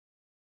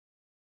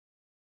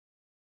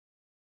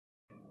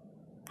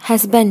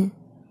husband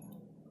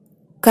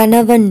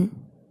கணவன்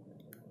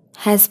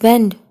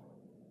husband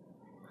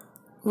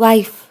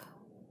wife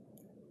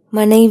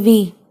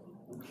மனைவி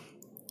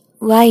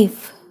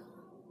wife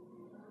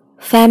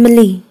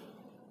family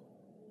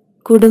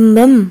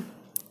குடும்பம்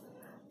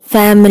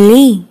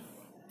family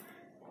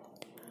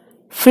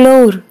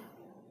floor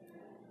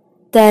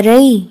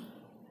தரை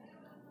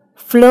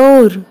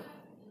floor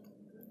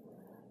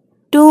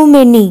too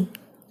many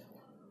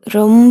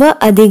ரொம்ப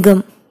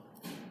அதிகம்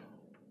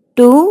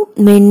too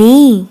many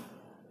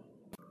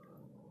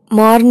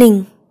morning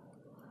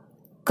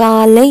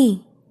காலை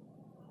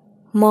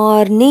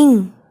morning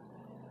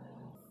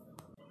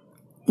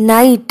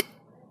night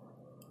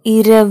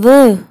இரவு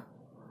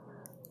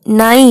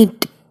night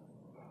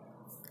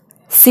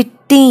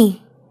city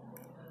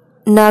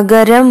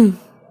நகரம்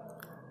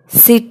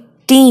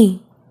city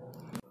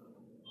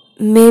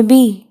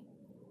maybe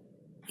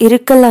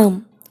இருக்கலாம்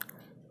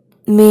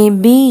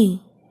maybe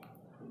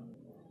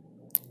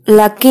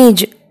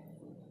luggage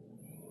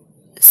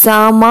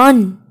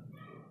சாமான்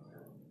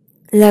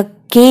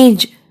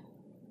luggage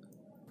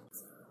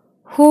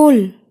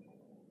whole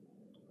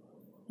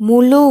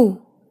முழு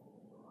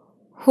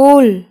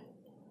whole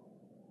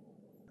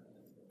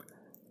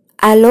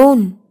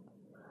alone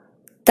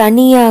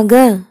தனியாக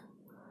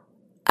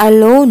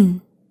alone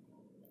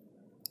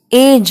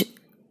age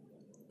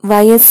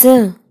வயசு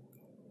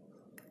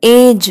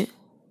age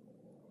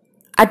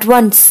at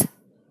once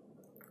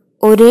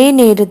ஒரே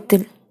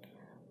நேரத்தில்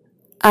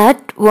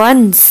at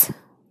once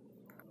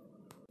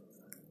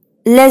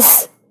less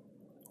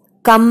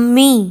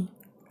கம்மி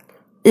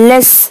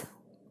less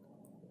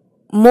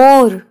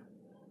more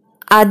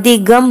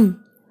அதிகம்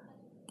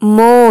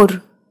more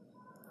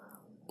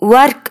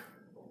work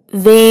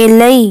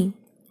வேலை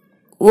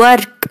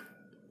work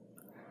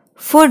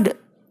food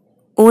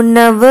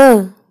உணவு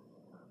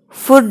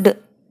food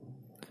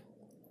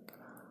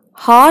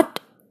hot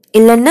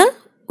இல்லைன்னா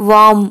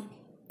warm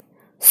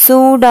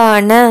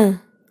சூடான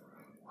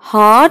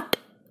hot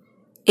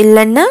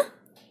இல்லைன்னா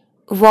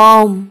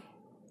warm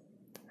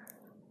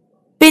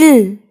pill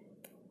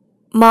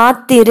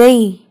மாத்திரை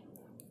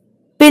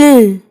pill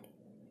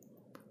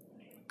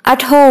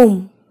at home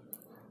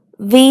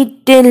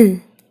வீட்டில்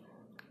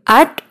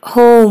at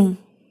home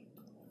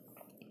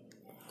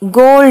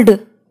gold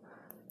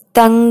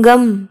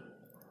Thangam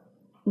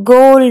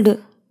gold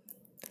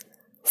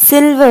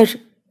silver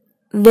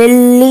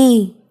வெள்ளி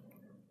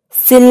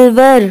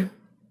silver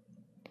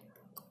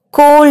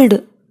cold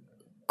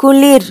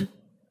குளிர்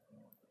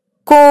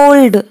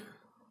cold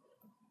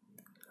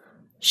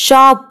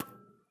shop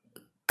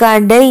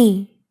கடை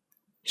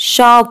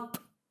shop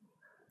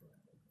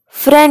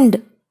friend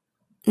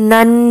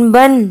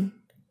நண்பன்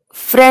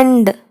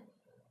friend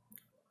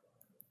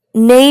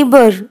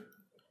neighbor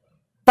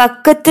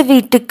பக்கத்து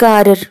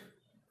வீட்டுக்காரர்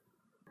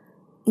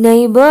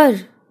neighbor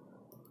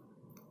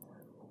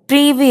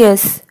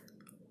previous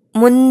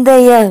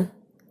முந்தைய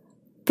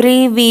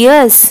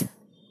previous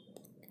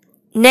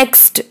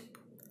next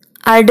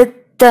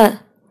அடுத்த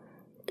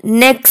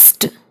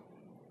next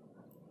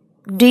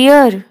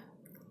dear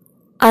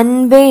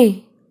அன்பே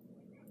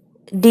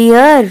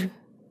dear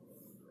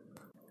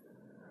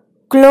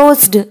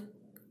closed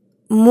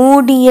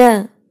மூடிய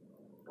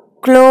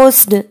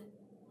closed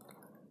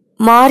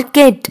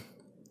market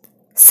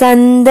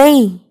சந்தை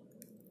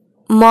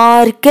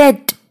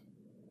market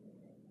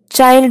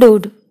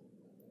childhood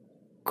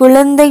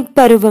குழந்தை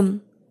பருவம்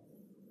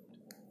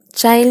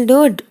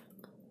childhood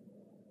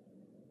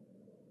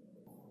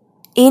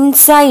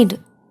inside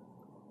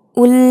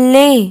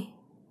உள்ளே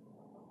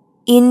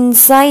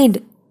inside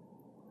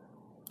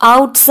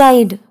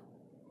outside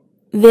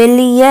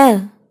வெளியே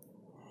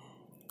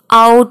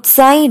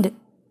outside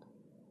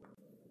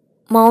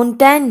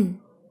mountain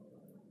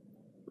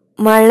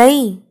மலை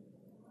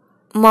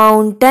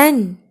mountain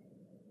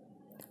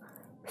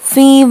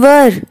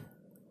fever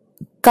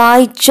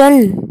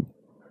காய்ச்சல்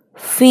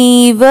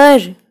fever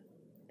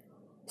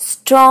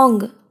strong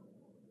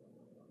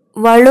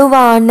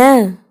வலுவான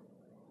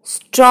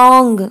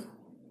strong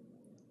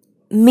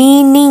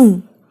meaning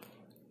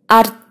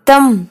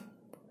அர்த்தம்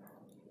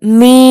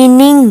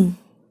meaning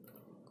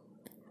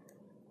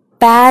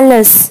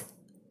palace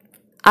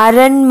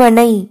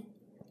அரண்மனை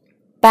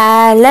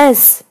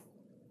palace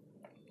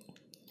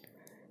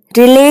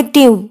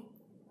relative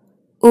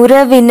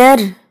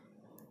உறவினர்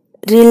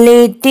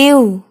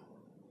relative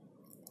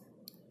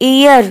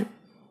year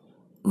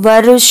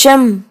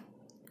வருஷம்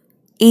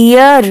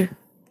year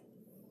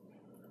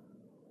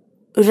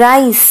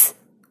rice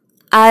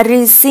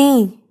அரிசி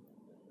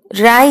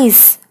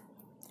rice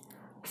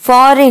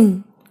foreign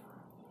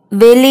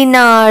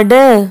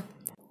வெளிநாடு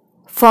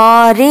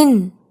foreign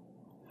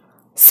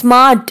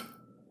smart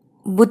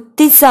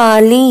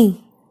புத்திசாலி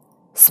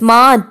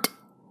smart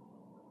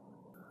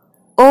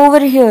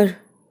over here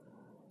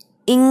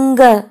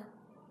இங்க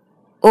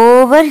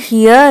over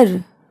here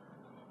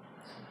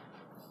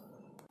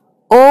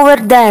over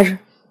there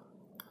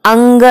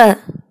அங்க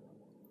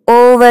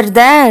over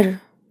there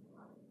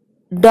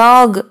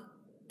dog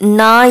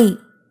நாய்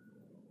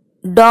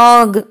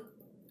dog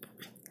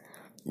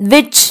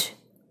which,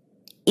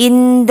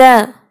 இந்த,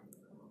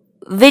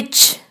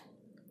 which.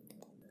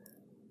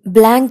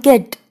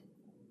 blanket,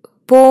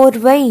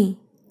 போர்வை,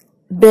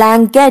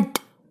 blanket.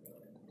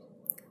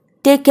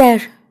 take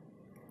care,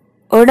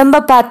 உடம்ப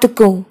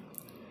பார்த்துக்கோ,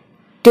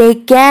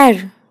 take care.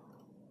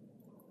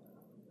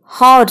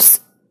 horse,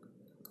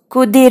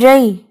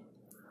 குதிரை,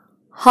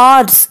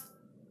 horse.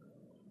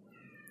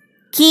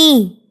 key,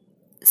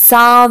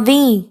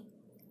 சாவி,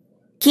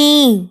 key.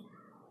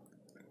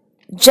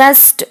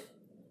 just,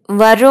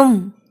 வரும்,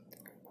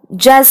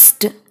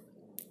 just.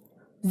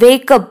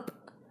 wake up,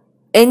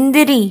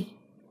 எந்திரி,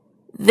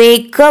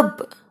 wake up.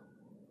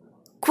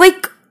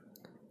 quick,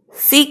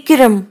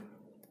 சீக்கிரம்,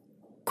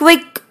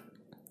 quick.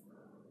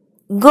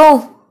 go,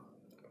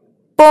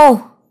 போ,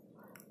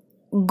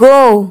 go.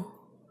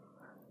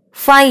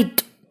 fight,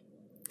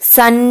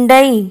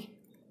 சண்டை,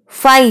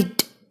 fight.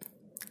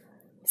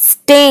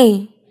 stay,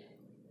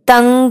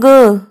 தங்கு,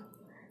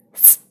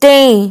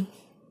 stay.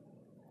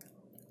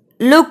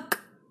 look,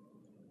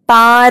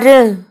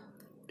 பாரு,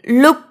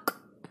 look.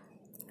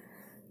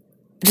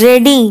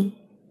 ready,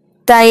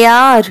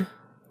 தயார்,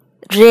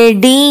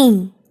 ready.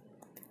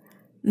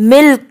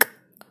 milk,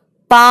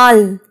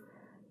 பால்,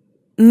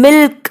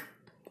 milk.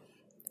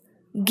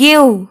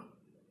 give,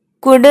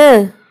 குடு,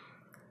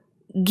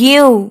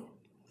 give.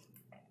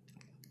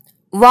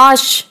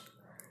 wash,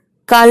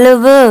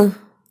 கழுவு,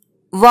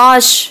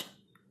 wash.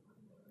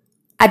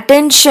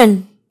 attention,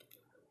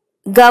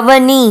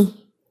 கவனி,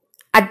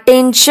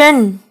 attention.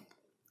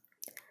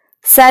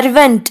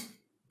 servant,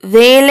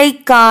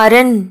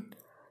 வேலைக்காரன்,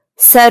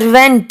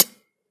 servant.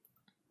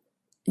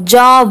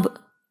 job,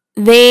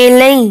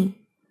 வேலை,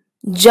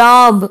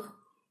 job.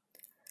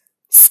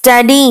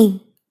 study,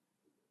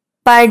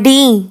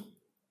 படி,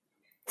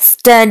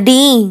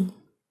 study.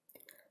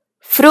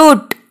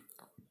 fruit,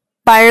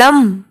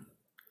 பழம்,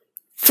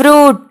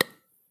 fruit.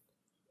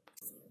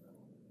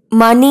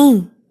 money,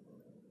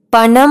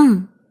 பணம்,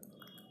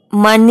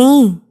 money.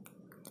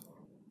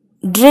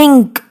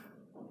 drink,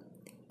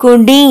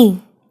 குடி,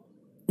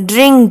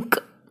 drink.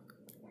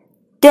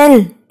 tell,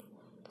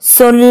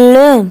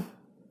 சொல்லு,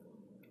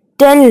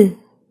 tell.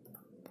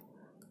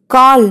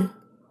 call,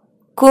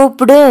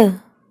 கூப்பிடு,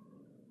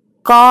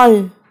 call.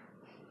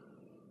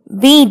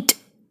 beat,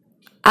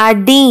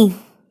 அடி,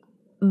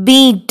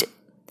 beat.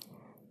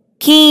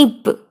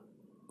 keep,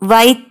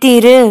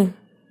 வைத்திரு,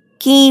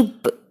 keep.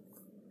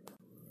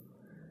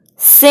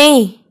 say,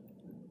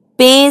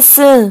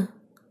 பேசு,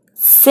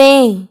 say.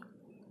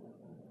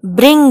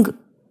 bring,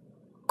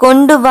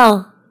 கொண்டு வா,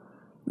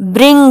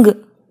 bring.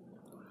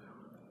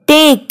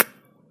 take,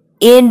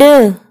 எடு,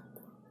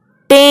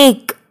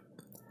 take.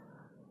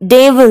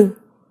 devil,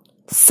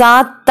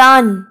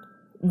 சாத்தான்,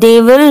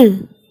 devil.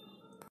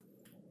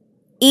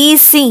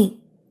 easy,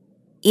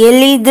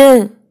 எளிது,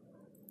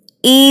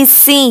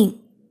 easy.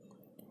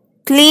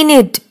 clean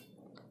it,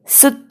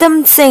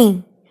 சுத்தம் செய்,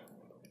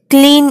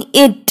 clean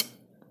it.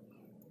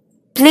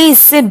 please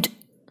sit,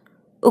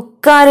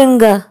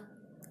 உட்காருங்க,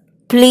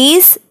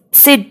 please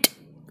sit.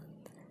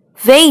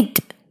 wait,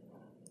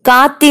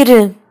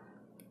 காத்திரு,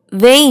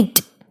 wait.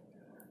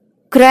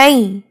 cry,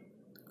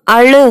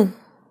 அழு,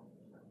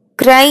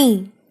 cry.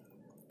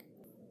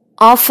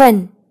 often,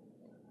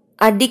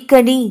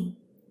 அடிக்கடி,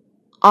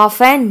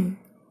 often.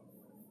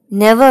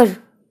 never,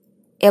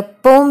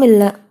 எப்பவும்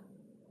இல்ல,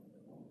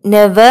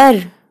 never.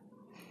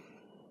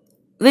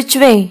 which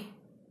way,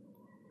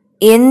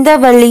 எந்த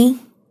வழி,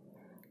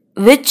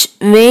 which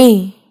way.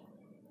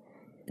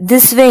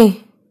 this way,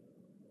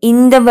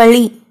 இந்த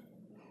வழி,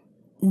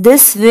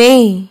 this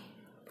way.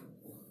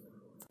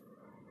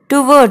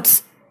 towards,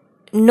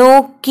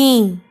 நோக்கி,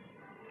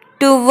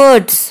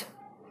 towards.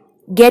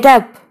 get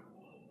up,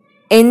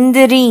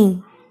 எந்திரி,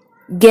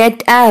 get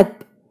up.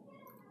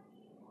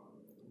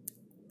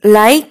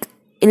 like,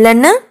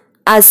 இல்லைன்னா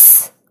us,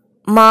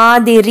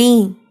 மாதிரி,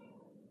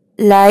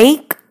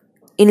 like,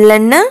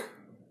 இல்லைன்னா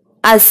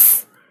us.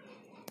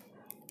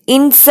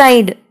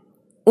 inside,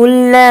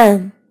 உள்ள,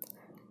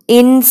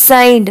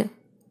 inside.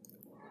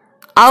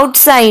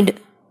 outside,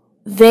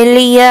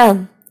 வெளிய,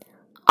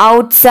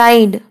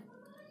 outside.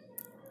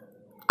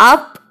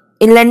 up,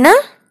 இல்லைன்னா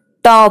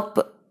top,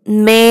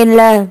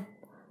 மேல,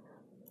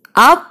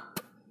 up,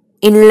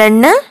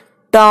 இல்லைன்னா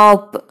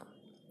top.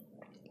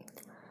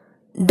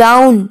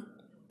 down,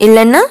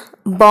 இல்லைன்னா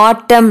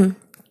bottom,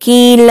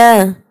 கீழே,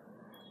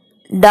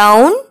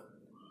 down,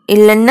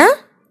 இல்லைன்னா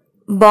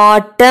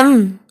bottom.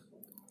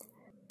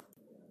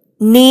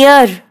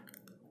 near,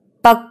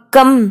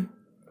 பக்கம்,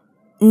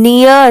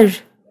 near.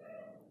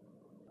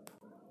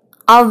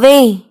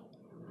 away,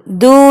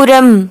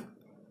 தூரம்,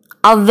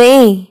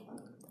 away.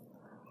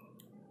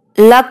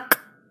 luck,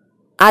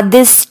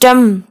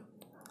 அதிர்ஷ்டம்,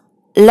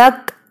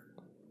 luck.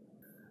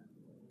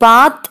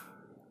 path,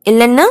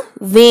 இல்லைன்னா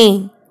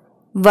way,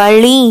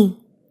 வழி,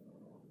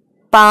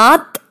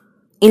 path,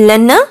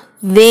 இல்லைன்னா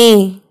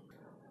way.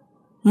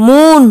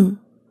 moon,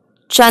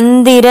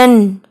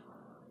 சந்திரன்,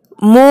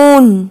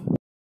 moon.